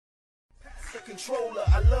controller.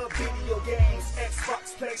 I love video games,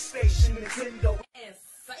 Xbox, PlayStation, Nintendo, and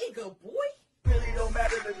Sega, boy. Really don't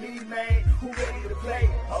matter to me, man. Who ready to play?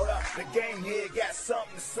 Hold up, the Gamehead got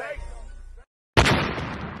something to say.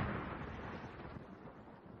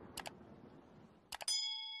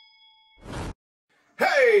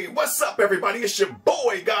 Hey, what's up everybody? It's your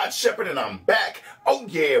boy God Shepherd and I'm back, oh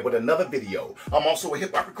yeah, with another video. I'm also a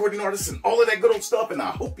hip-hop recording artist and all of that good old stuff, and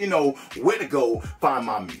I hope you know where to go find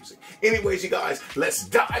my music. Anyways, you guys, let's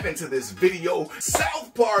dive into this video.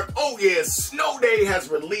 South Park, oh yeah, Snow Day has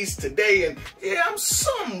released today, and yeah, I'm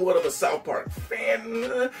somewhat of a South Park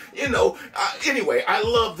fan, anyway, I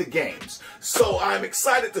love the games. So I'm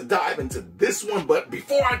excited to dive into this one, but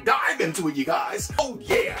before I dive into it, you guys, oh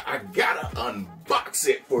yeah, I gotta unbox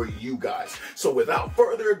it for you guys. So without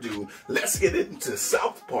further ado, let's get into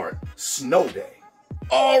South Park Snow Day.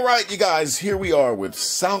 All right, you guys, here we are with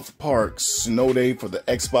South Park Snow Day for the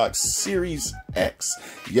Xbox Series X.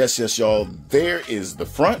 Yes, y'all, there is the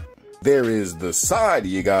front, there is the side,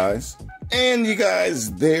 you guys, and you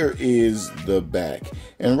guys, there is the back.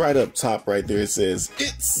 And right up top right there, it says,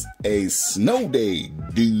 "It's a snow day,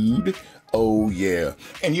 dude." Oh yeah,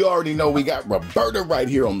 and you already know we got Roberta right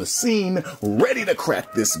here on the scene, ready to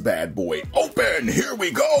crack this bad boy open. Here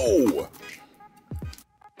we go.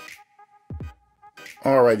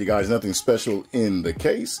 All right, you guys, nothing special in the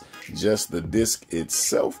case, just the disc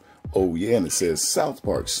itself. Oh yeah, and it says South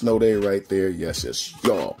Park Snow Day right there. Yes,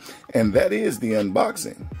 y'all. And that is the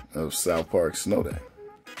unboxing of South Park Snow Day.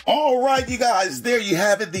 All right, you guys, there you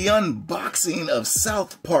have it, the unboxing of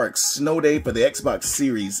South Park Snow Day for the Xbox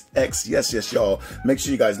Series X. Yes, y'all. Make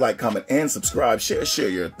sure you guys like, comment, and subscribe. Share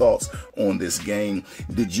your thoughts on this game.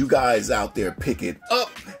 Did you guys out there pick it up?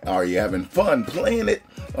 Are you having fun playing it?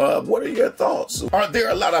 What are your thoughts? Are there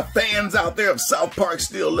a lot of fans out there of South Park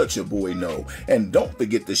still? Let your boy know. And don't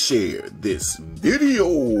forget to share this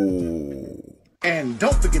video. And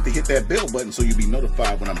don't forget to hit that bell button so you'll be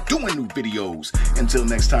notified when I'm doing new videos. Until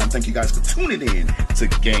next time, thank you guys for tuning in to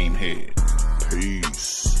Gamehead. Peace.